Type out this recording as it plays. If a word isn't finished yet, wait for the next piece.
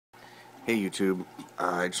Hey YouTube,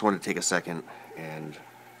 I just wanted to take a second and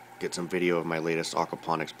get some video of my latest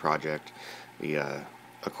aquaponics project, the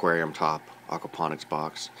aquarium top aquaponics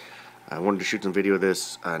box. I wanted to shoot some video of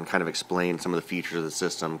this and kind of explain some of the features of the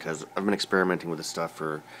system because I've been experimenting with this stuff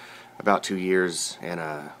for about 2 years, and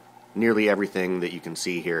nearly everything that you can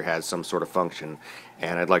see here has some sort of function,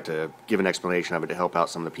 and I'd like to give an explanation of it to help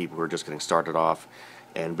out some of the people who are just getting started off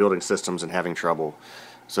and building systems and having trouble.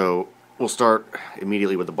 So we'll start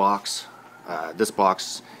immediately with the box. This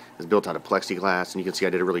box is built out of plexiglass, and you can see I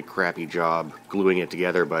did a really crappy job gluing it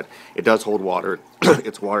together, but it does hold water.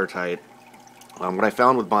 It's watertight. What I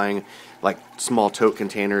found with buying like small tote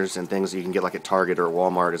containers and things that you can get like at Target or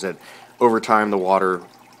Walmart is that over time the water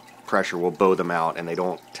pressure will bow them out and they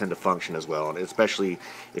don't tend to function as well, and especially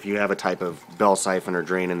if you have a type of bell siphon or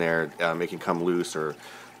drain in there, it can come loose or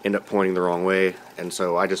end up pointing the wrong way, and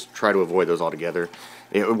so I just try to avoid those altogether.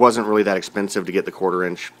 It wasn't really that expensive to get the 1/4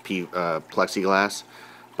 inch plexiglass,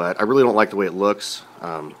 but I really don't like the way it looks,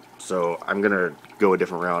 so I'm gonna go a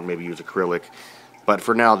different route, maybe use acrylic, but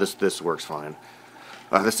for now this works fine.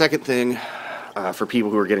 The second thing, for people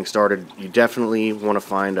who are getting started, you definitely want to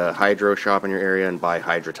find a hydro shop in your area and buy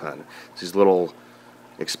Hydroton. It's these little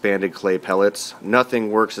expanded clay pellets. Nothing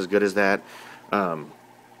works as good as that.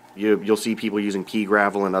 You'll see people using pea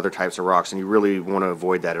gravel and other types of rocks, and you really want to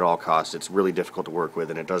avoid that at all costs. It's really difficult to work with,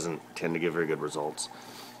 and it doesn't tend to give very good results.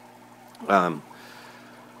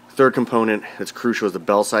 Third component that's crucial is the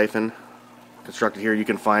bell siphon. Constructed here, you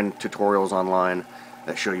can find tutorials online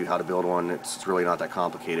that show you how to build one. It's really not that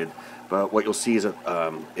complicated. But what you'll see is that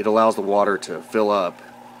it allows the water to fill up,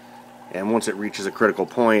 and once it reaches a critical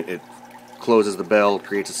point, it closes the bell,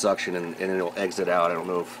 creates a suction, and it'll exit out. I don't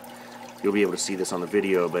know if you'll be able to see this on the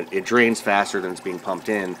video, but it drains faster than it's being pumped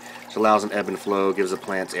in, which allows an ebb and flow, gives the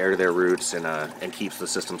plants air to their roots, and keeps the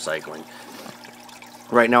system cycling.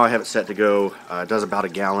 Right now I have it set to go, it does about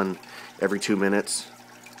 1 gallon every 2 minutes,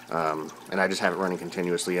 and I just have it running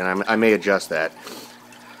continuously, and I may adjust that.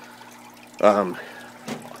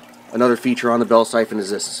 Another feature on the bell siphon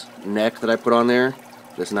is this neck that I put on there,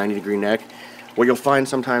 this 90-degree neck. What you'll find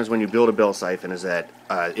sometimes when you build a bell siphon is that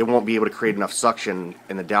it won't be able to create enough suction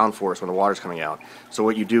in the downforce when the water's coming out. So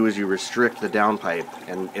what you do is you restrict the downpipe,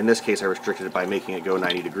 and in this case I restricted it by making it go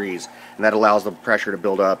 90 degrees, and that allows the pressure to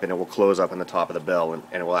build up, and it will close up in the top of the bell, and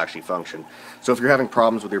it will actually function. So if you're having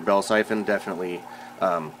problems with your bell siphon, definitely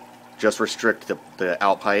just restrict the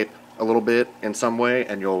outpipe a little bit in some way,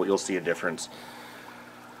 and you'll see a difference.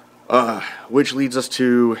 Which leads us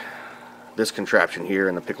to this contraption here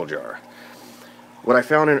in the pickle jar. What I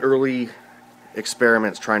found in early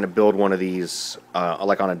experiments trying to build one of these,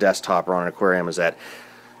 like on a desktop or on an aquarium, is that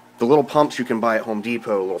the little pumps you can buy at Home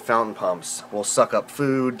Depot, little fountain pumps, will suck up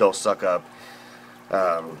food, they'll suck up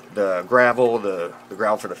the gravel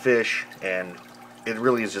for the fish, and it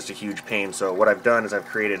really is just a huge pain. So what I've done is I've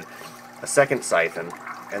created a second siphon,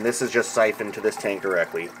 and this is just siphoned to this tank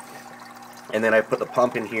directly. And then I put the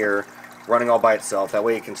pump in here, running all by itself. That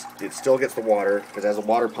way it still gets the water, because as the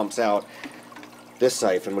water pumps out, this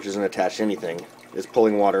siphon, which isn't attached to anything, is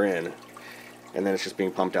pulling water in, and then it's just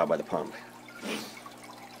being pumped out by the pump.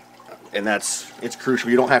 And it's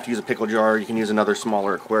crucial. You don't have to use a pickle jar. You can use another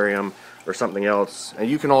smaller aquarium or something else. And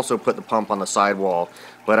you can also put the pump on the sidewall,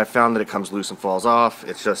 but I found that it comes loose and falls off.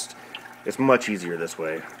 It's much easier this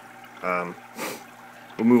way.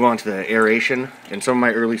 We'll move on to the aeration. In some of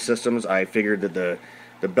my early systems, I figured that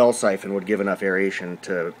the bell siphon would give enough aeration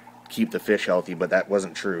to keep the fish healthy, but that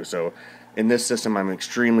wasn't true. So in this system, I'm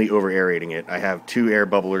extremely over aerating it. I have 2 air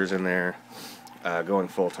bubblers in there going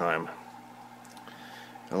full time.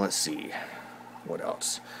 Now let's see, what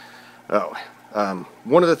else?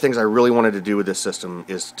 One of the things I really wanted to do with this system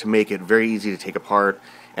is to make it very easy to take apart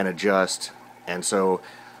and adjust, and so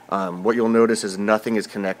what you'll notice is nothing is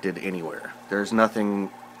connected anywhere. There's nothing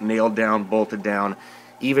nailed down, bolted down,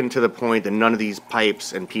 even to the point that none of these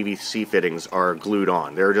pipes and PVC fittings are glued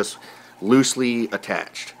on. They're just loosely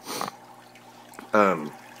attached.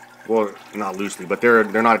 Well, not loosely, but they're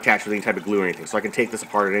not attached with any type of glue or anything. So I can take this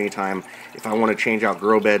apart at any time. If I want to change out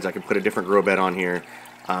grow beds, I can put a different grow bed on here.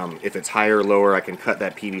 If it's higher or lower, I can cut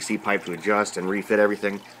that PVC pipe to adjust and refit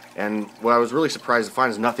everything. And what I was really surprised to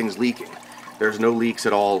find is nothing's leaking. There's no leaks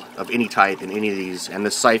at all of any type in any of these, and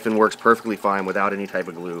this siphon works perfectly fine without any type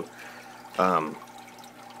of glue.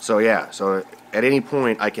 So yeah, so at any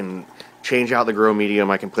point I can change out the grow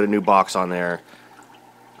medium, I can put a new box on there,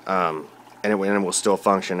 and it will still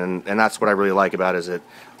function, and that's what I really like about it, is that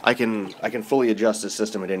I can fully adjust the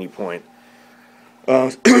system at any point.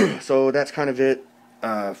 So that's kind of it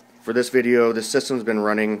for this video. This system's been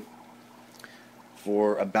running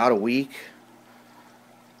for about a week.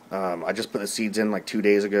 I just put the seeds in like 2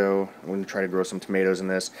 days ago. I'm going to try to grow some tomatoes in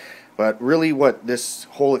this. But really what this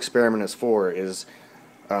whole experiment is for is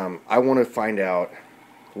I want to find out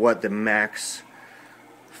what the max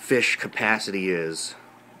fish capacity is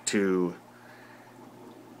to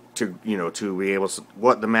be able to,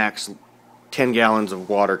 what the max 10 gallons of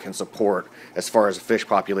water can support as far as a fish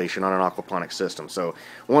population on an aquaponic system. So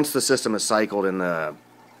once the system is cycled and the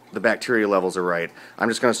bacteria levels are right, I'm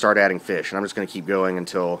just going to start adding fish, and I'm just going to keep going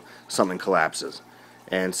until something collapses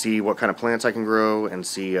and see what kind of plants I can grow and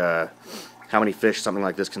see how many fish something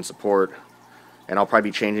like this can support. And I'll probably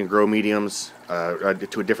be changing grow mediums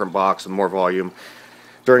to a different box with more volume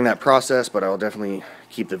during that process, but I'll definitely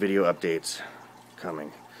keep the video updates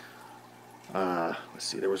coming. Let's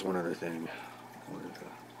see, there was one other thing.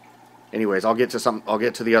 Anyways, I'll get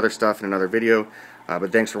to the other stuff in another video,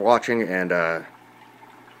 but thanks for watching, and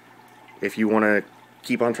if you want to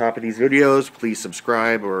keep on top of these videos, please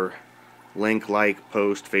subscribe or link, like,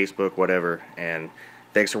 post, Facebook, whatever, and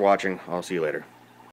thanks for watching. I'll see you later.